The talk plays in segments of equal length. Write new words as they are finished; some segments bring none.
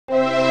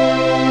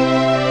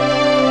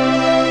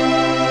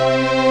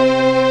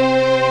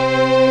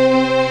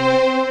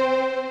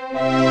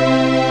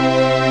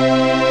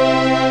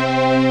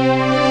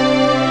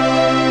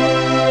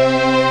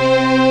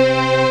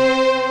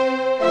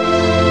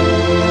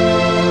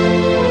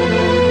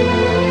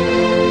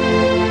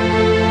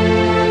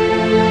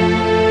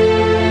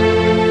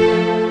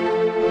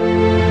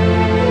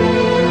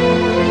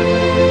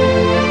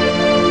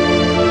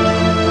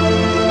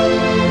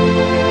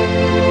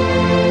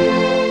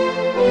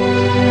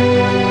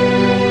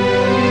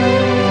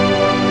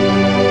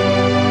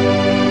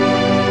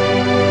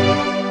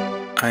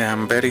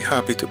very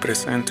happy to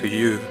present to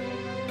you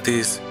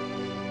this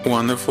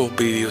wonderful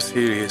video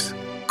series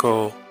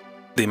called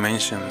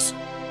Dimensions,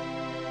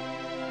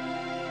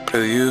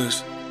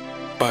 produced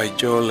by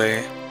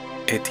Jolie,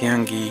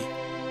 Etienne Guy,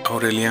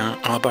 Aurelien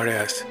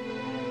Alvarez.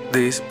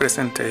 This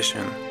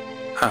presentation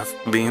have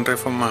been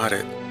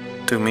reformatted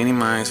to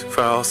minimize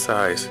file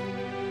size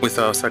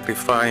without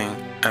sacrificing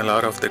a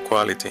lot of the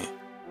quality,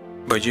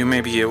 but you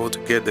may be able to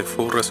get the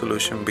full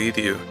resolution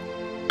video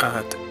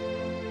at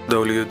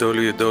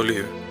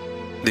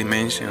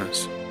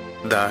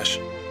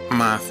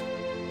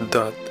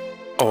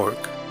www.dimensions-math.org.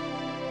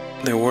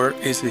 The work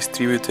is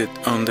distributed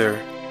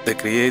under the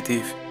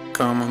Creative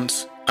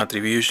Commons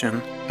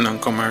Attribution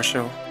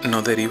Non-Commercial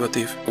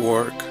No-Derivative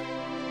Work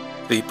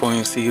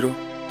 3.0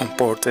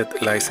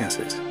 Unported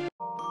licenses.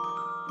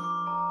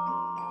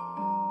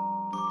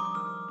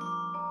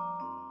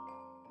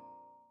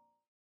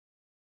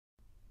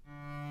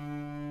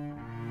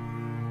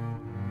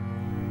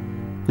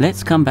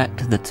 Let's come back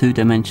to the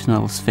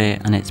two-dimensional sphere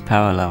and its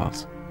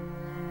parallels.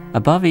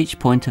 Above each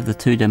point of the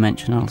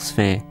two-dimensional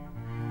sphere,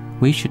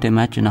 we should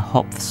imagine a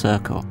Hopf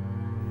circle.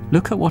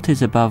 Look at what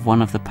is above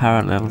one of the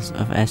parallels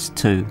of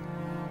S2,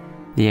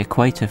 the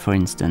equator for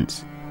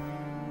instance.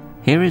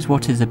 Here is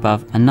what is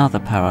above another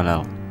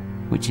parallel,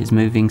 which is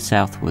moving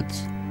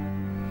southwards.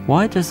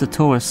 Why does the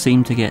torus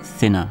seem to get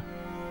thinner?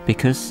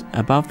 Because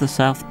above the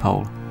South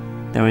Pole,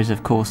 there is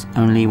of course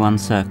only one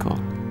circle.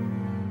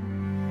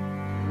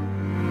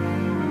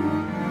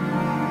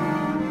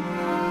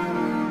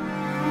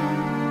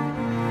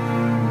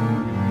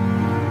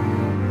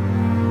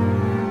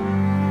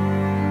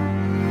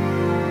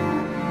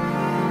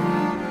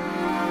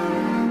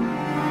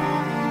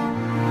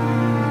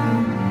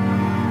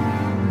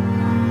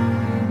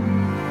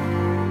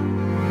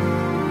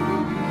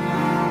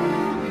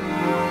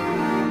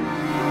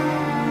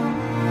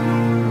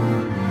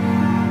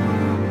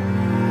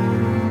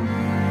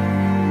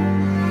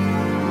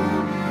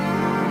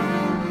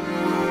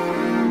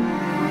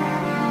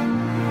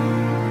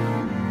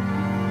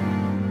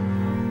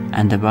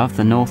 And above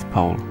the North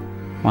Pole,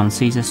 one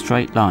sees a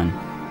straight line,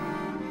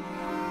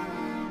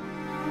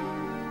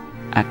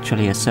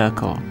 actually a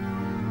circle,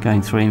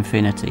 going through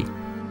infinity.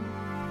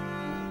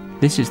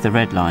 This is the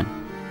red line.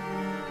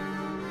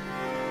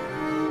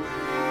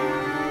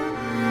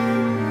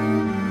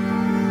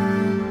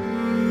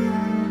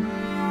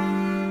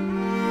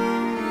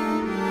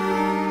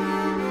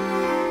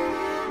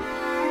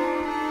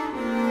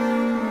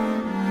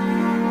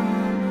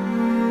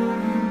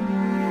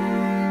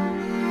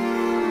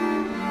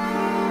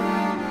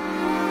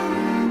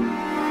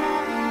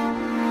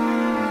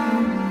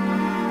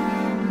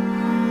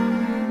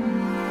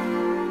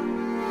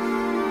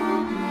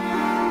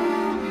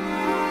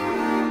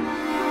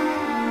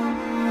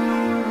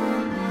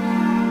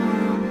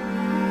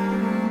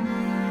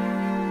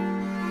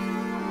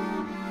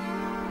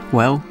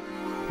 Well,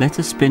 let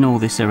us spin all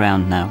this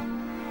around now.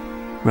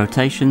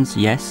 Rotations,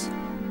 yes,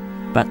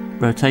 but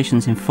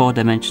rotations in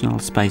four-dimensional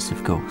space,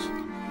 of course.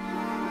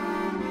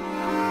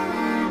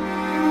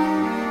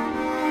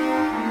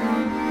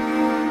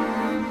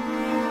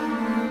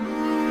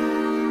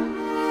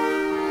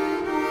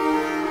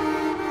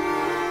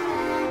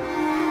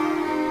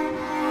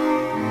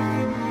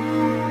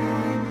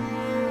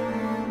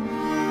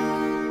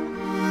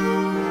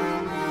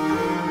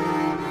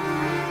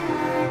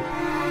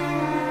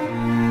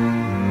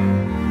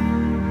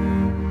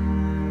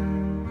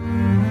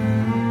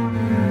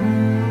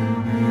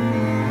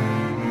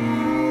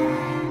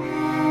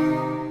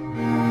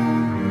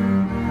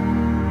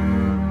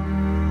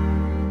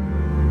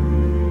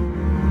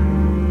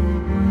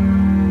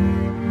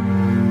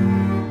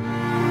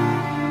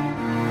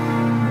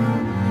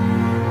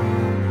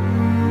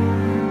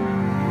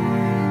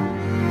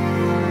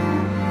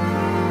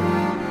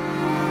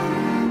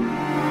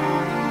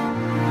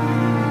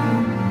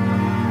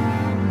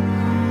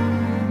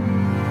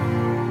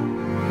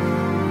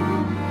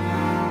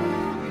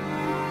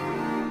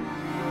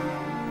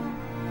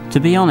 To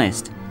be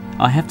honest,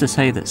 I have to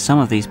say that some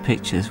of these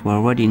pictures were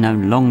already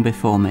known long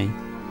before me.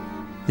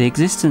 The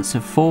existence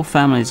of 4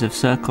 families of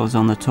circles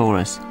on the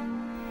torus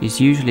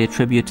is usually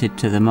attributed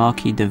to the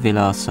Marquis de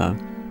Villarceau,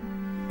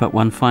 but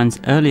one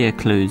finds earlier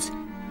clues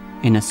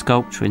in a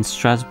sculpture in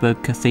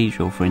Strasbourg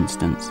Cathedral, for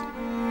instance.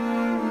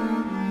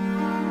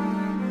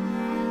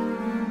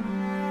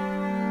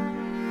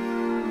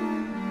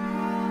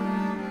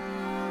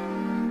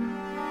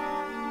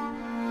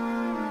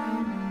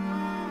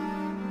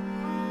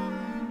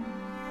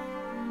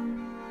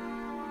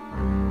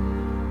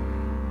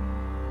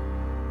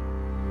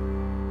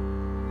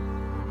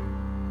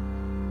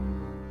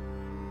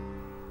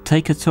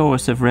 Take a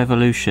torus of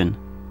revolution.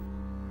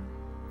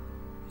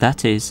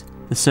 That is,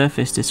 the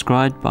surface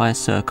described by a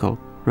circle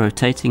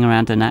rotating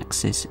around an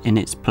axis in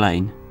its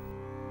plane.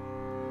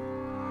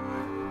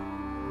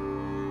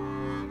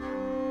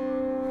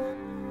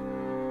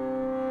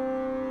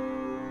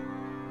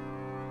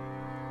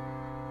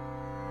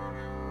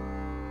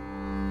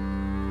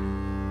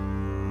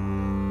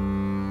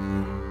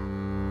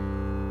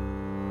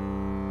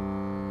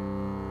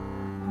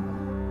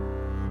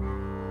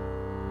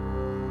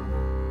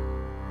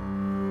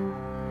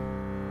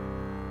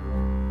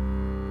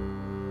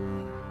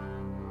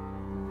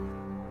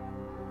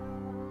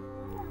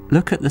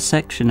 Look at the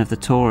section of the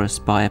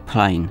torus by a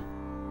plane.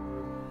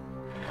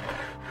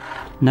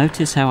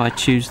 Notice how I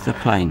choose the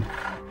plane.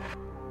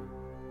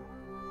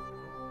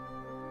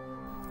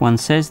 One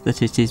says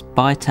that it is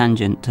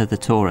bitangent to the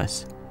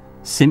torus,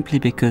 simply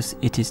because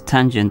it is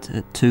tangent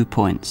at 2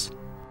 points.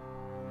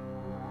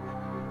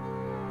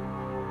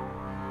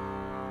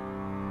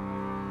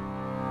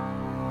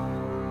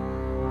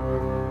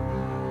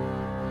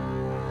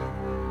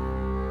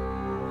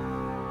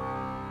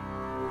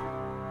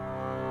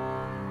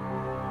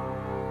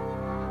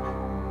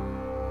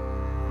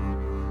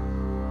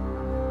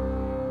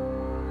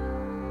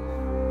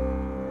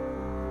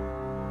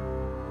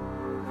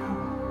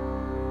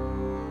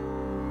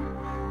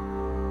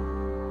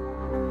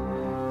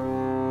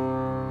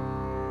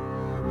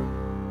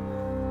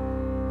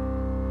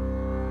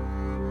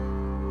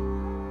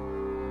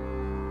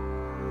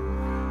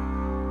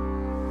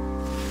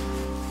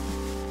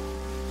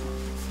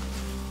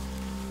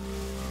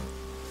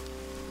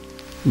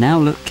 Now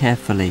look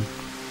carefully.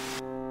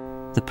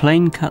 The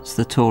plane cuts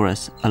the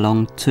torus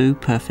along 2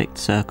 perfect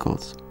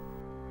circles.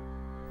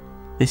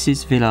 This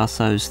is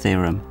Villasot's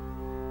theorem.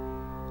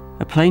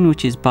 A plane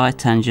which is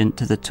bitangent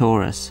to the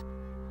torus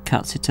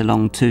cuts it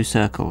along 2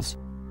 circles.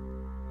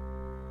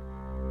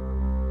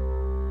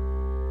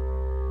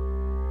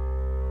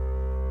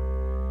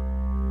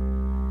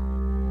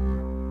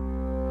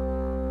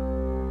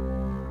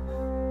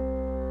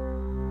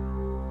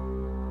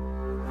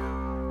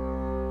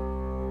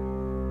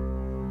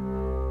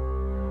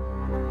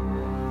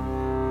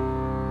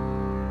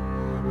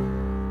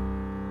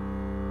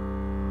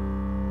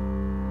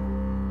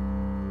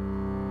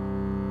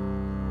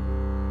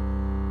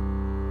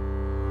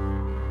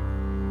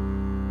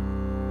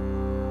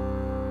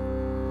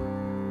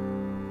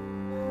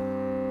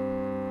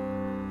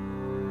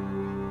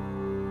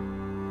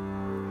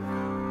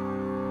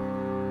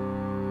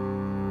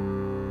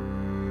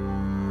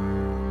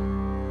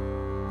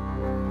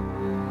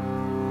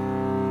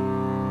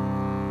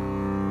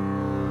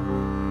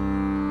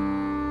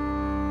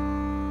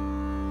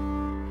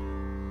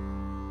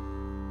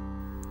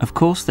 Of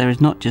course, there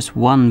is not just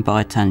one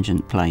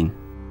bitangent plane.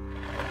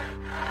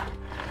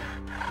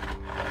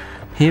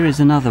 Here is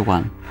another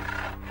one,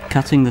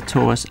 cutting the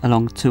torus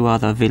along 2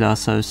 other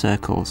Villasot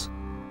circles.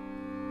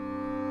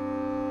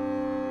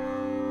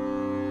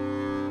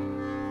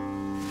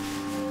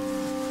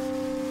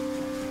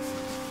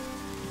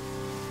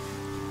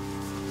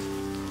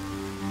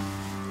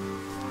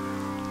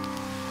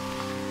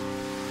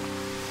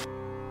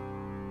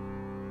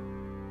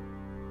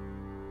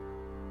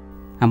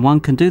 And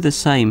one can do the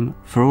same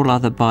for all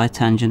other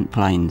bitangent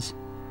planes.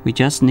 We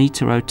just need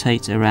to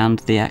rotate around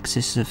the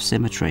axis of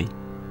symmetry.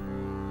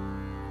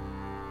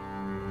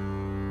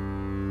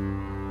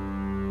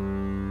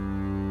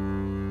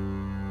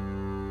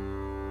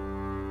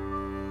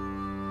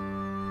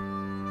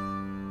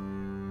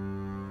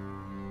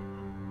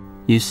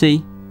 You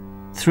see,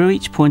 through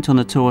each point on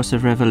the torus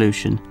of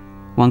revolution,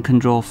 one can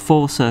draw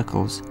 4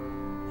 circles,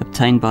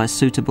 obtained by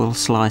suitable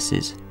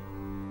slices.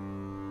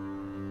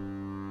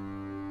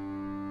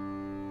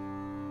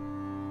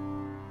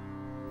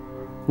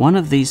 One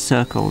of these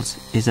circles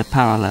is a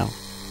parallel.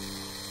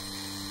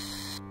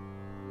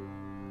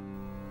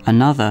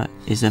 Another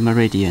is a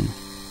meridian.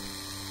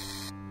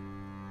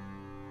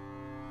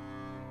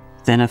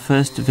 Then a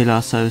first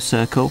Villasot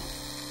circle,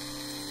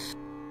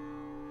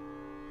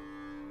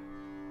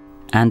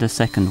 and a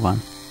second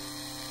one.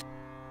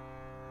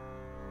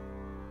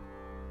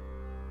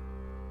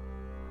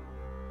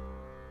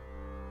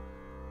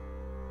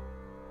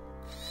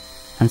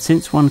 And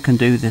since one can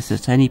do this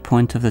at any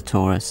point of the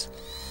torus,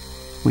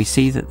 we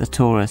see that the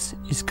torus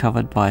is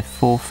covered by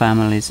 4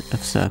 families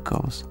of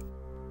circles.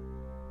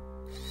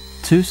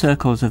 2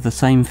 circles of the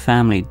same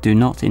family do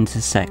not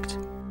intersect.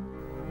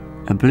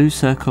 A blue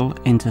circle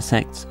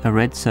intersects a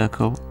red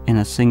circle in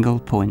a single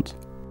point.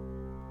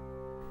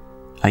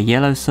 A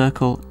yellow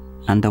circle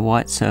and a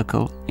white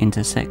circle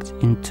intersect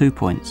in 2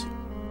 points.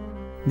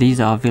 These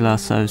are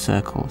Villasot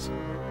circles.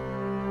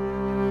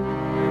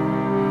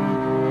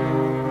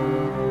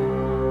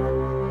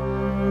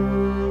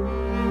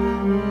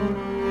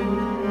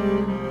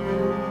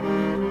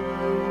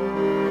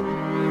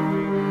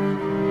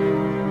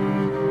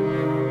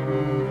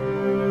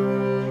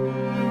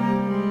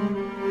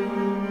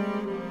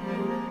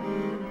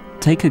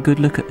 Take a good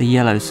look at the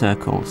yellow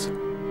circles.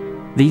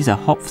 These are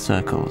Hopf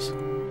circles.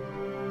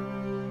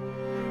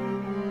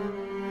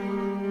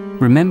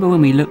 Remember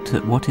when we looked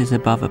at what is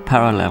above a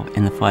parallel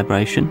in the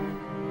fibration?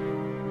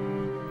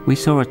 We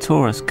saw a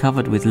torus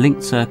covered with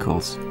linked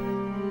circles,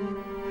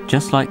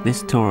 just like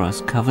this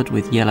torus covered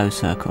with yellow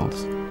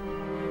circles.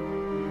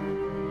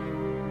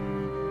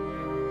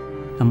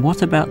 And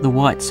what about the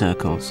white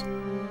circles?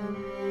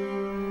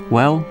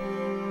 Well,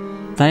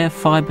 they are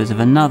fibres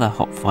of another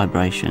Hopf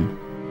fibration,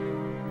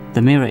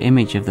 the mirror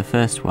image of the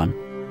first one.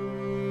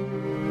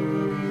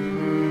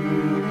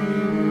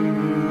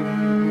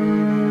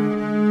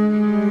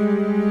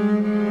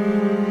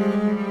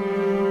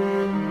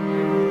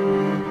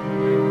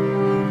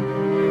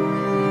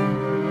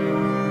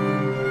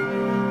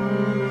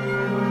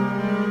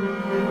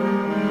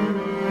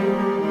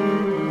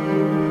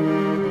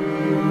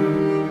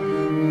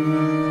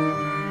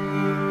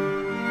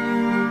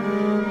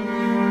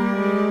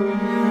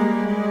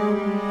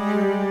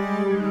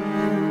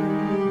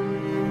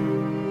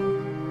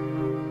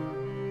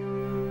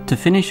 To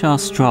finish our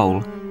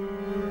stroll,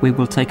 we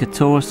will take a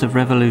torus of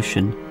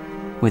revolution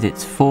with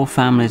its 4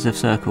 families of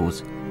circles.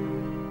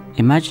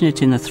 Imagine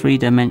it in the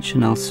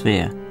 3-dimensional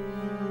sphere.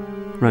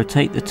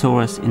 Rotate the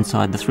torus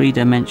inside the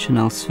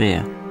 3-dimensional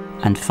sphere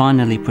and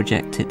finally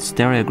project it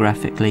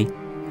stereographically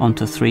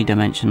onto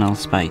 3-dimensional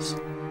space.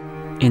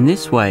 In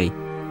this way,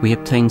 we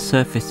obtain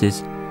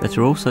surfaces that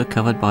are also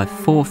covered by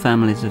 4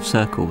 families of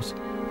circles,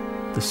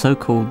 the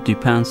so-called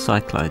Dupin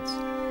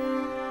cycloids.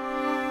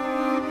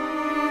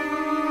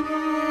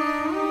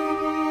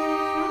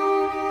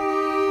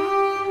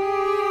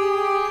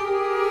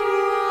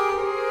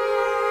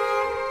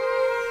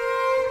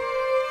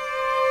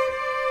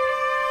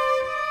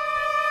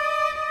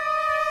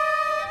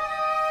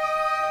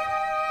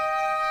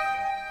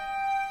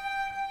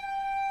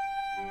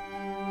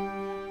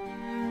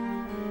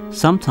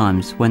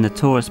 Sometimes, when the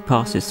torus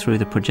passes through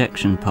the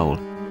projection pole,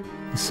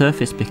 the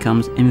surface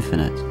becomes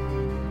infinite.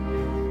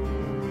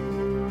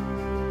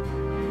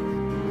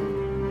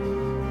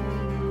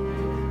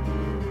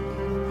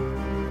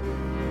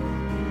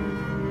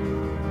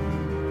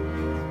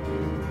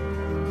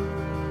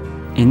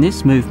 In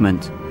this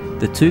movement,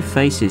 the 2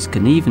 faces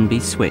can even be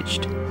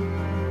switched.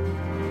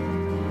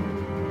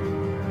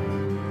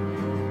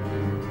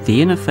 The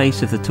inner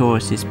face of the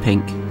torus is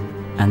pink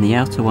and the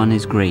outer one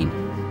is green.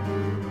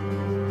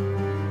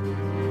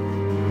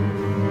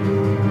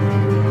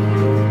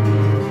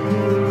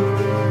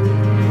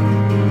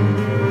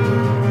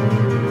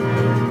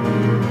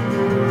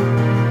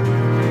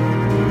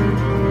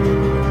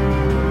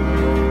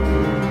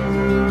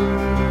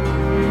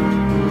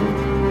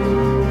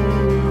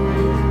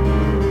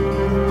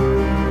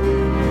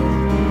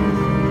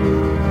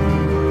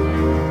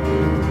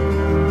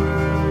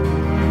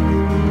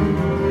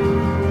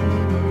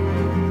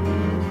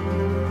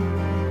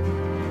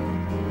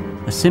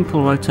 A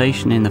simple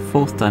rotation in the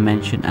 4th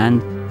dimension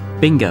and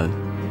bingo!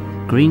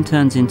 Green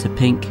turns into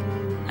pink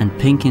and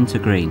pink into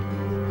green.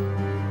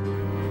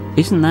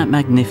 Isn't that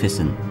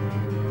magnificent?